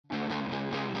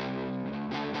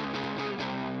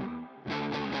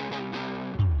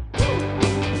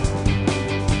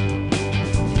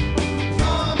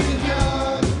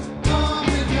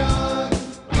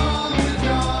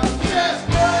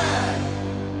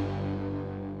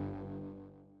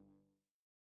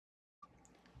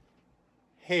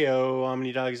Heyo,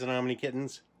 Omni Dogs and Omni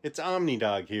Kittens. It's Omni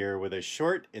Dog here with a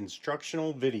short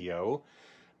instructional video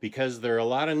because there are a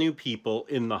lot of new people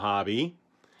in the hobby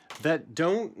that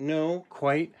don't know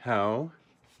quite how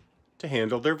to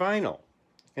handle their vinyl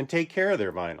and take care of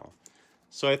their vinyl.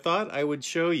 So I thought I would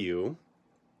show you,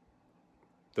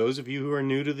 those of you who are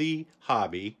new to the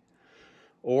hobby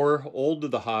or old to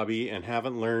the hobby and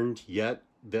haven't learned yet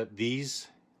that these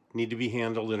need to be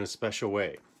handled in a special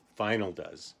way. Vinyl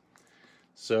does.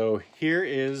 So here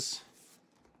is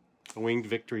a Winged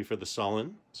Victory for the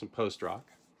Sullen, some post-rock.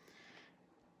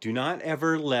 Do not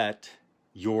ever let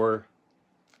your,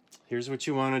 here's what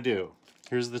you want to do.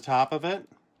 Here's the top of it,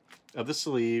 of the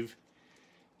sleeve.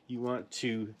 You want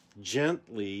to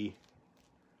gently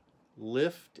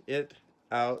lift it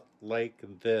out like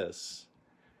this.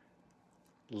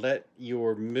 Let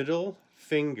your middle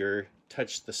finger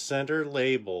touch the center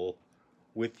label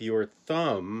with your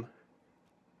thumb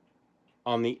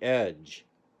on the edge.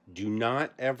 Do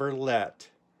not ever let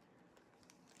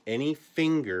any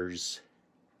fingers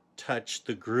touch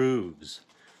the grooves,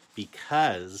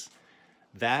 because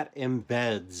that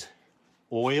embeds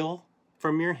oil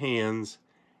from your hands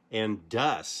and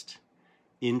dust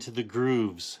into the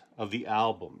grooves of the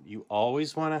album. You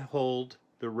always want to hold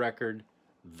the record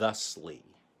thusly.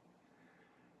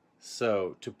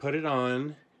 So to put it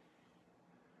on,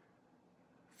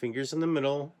 fingers in the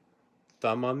middle,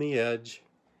 thumb on the edge,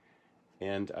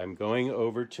 and I'm going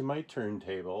over to my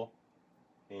turntable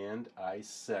and I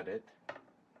set it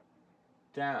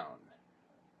down.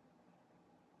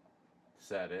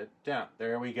 Set it down.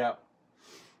 There we go.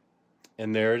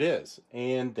 And there it is.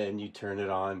 And then you turn it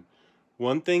on.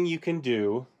 One thing you can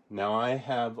do, now I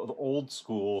have an old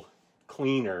school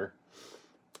cleaner.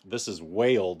 This is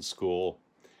way old school,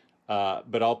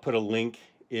 but I'll put a link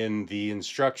in the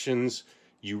instructions.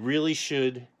 You really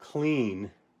should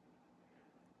clean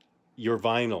your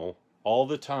vinyl all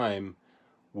the time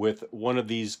with one of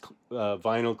these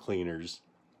vinyl cleaners.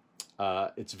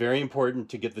 It's very important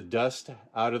to get the dust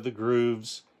out of the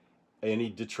grooves, any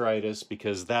detritus,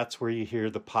 because that's where you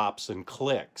hear the pops and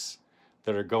clicks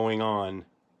that are going on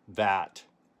that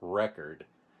record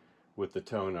with the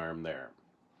tone arm there.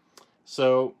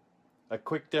 So a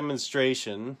quick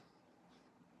demonstration,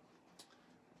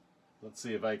 let's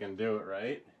see if I can do it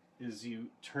right, is you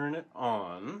turn it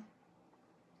on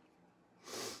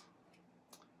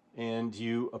and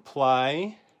you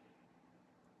apply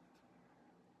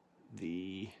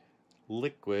the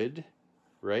liquid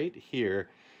right here.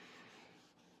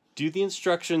 Do the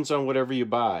instructions on whatever you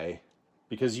buy,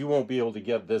 because you won't be able to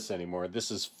get this anymore.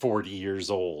 This is 40 years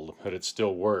old, but it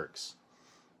still works.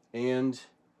 And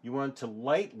you want to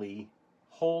lightly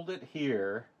hold it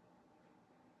here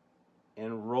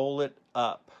and roll it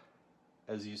up,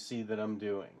 as you see that I'm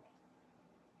doing.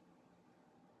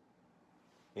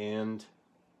 And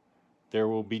there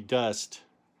will be dust.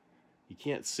 You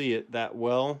can't see it that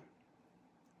well,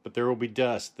 but there will be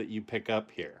dust that you pick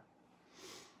up here.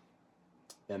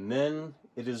 And then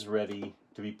it is ready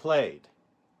to be played.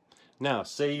 Now,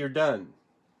 say you're done.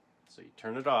 So you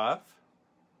turn it off.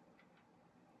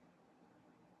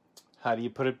 How do you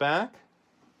put it back?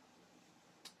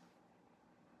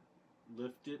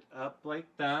 Lift it up like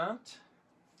that.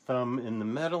 Thumb in the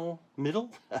middle.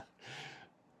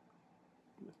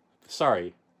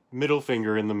 Sorry, middle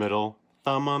finger in the middle,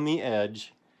 thumb on the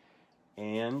edge,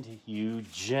 and you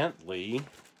gently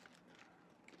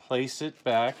place it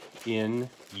back in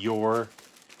your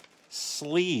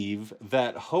sleeve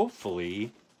that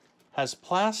hopefully has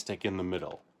plastic in the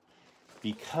middle,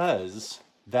 because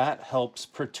that helps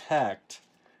protect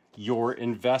your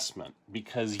investment,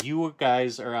 because you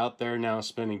guys are out there now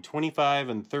spending 25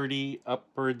 and 30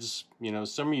 upwards, you know,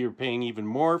 some of you are paying even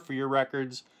more for your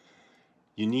records.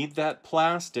 You need that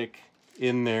plastic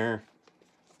in there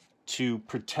to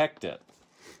protect it.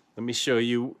 Let me show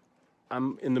you.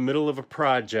 I'm in the middle of a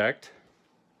project.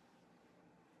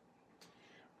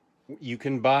 You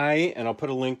can buy, and I'll put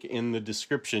a link in the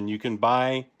description, you can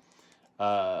buy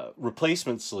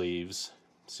replacement sleeves.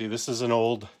 See, this is an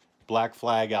old Black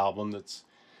Flag album that's,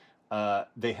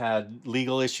 they had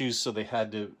legal issues, so they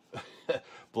had to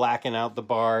blacken out the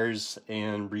bars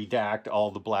and redact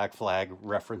all the Black Flag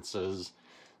references.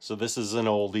 So this is an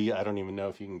oldie. I don't even know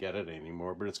if you can get it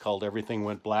anymore, but it's called Everything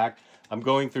Went Black. I'm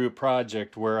going through a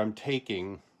project where I'm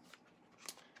taking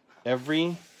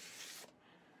every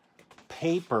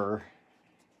paper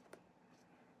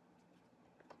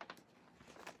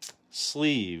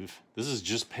sleeve, this is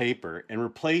just paper, and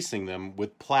replacing them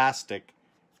with plastic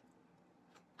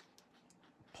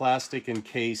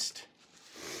encased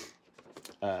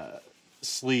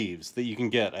sleeves that you can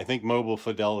get. I think Mobile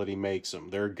Fidelity makes them.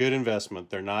 They're a good investment.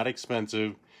 They're not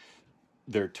expensive.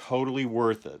 They're totally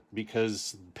worth it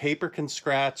because paper can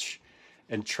scratch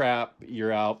and trap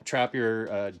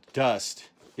your dust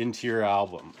into your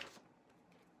album.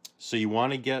 So you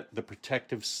want to get the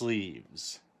protective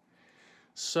sleeves.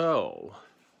 So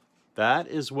that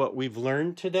is what we've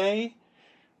learned today.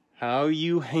 How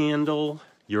you handle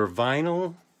your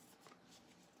vinyl.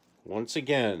 Once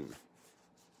again,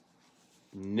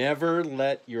 never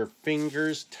let your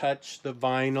fingers touch the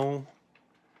vinyl,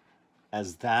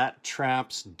 as that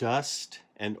traps dust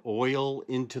and oil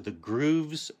into the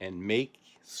grooves and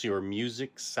makes your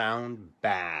music sound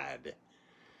bad.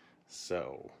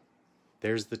 So,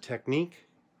 there's the technique.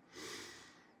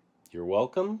 You're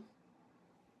welcome.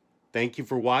 Thank you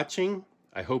for watching.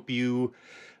 I hope you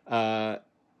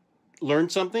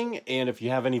learned something, and if you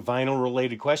have any vinyl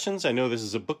related questions, I know this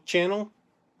is a book channel.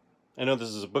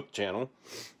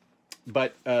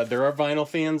 But there are vinyl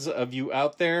fans of you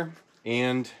out there,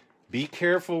 and be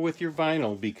careful with your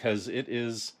vinyl because it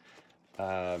is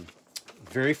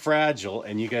very fragile,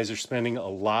 and you guys are spending a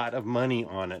lot of money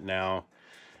on it now,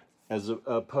 as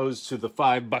opposed to the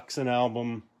 $5 an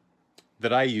album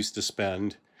that I used to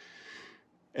spend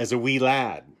as a wee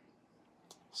lad.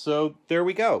 So there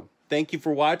we go. Thank you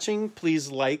for watching.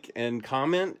 Please like and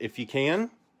comment if you can.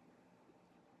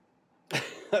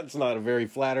 That's not a very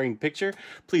flattering picture.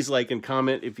 Please like and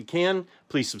comment if you can.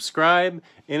 Please subscribe.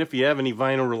 And if you have any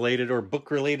vinyl related or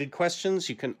book related questions,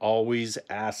 you can always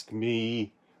ask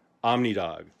me,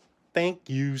 OmniDog. Thank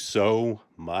you so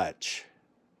much.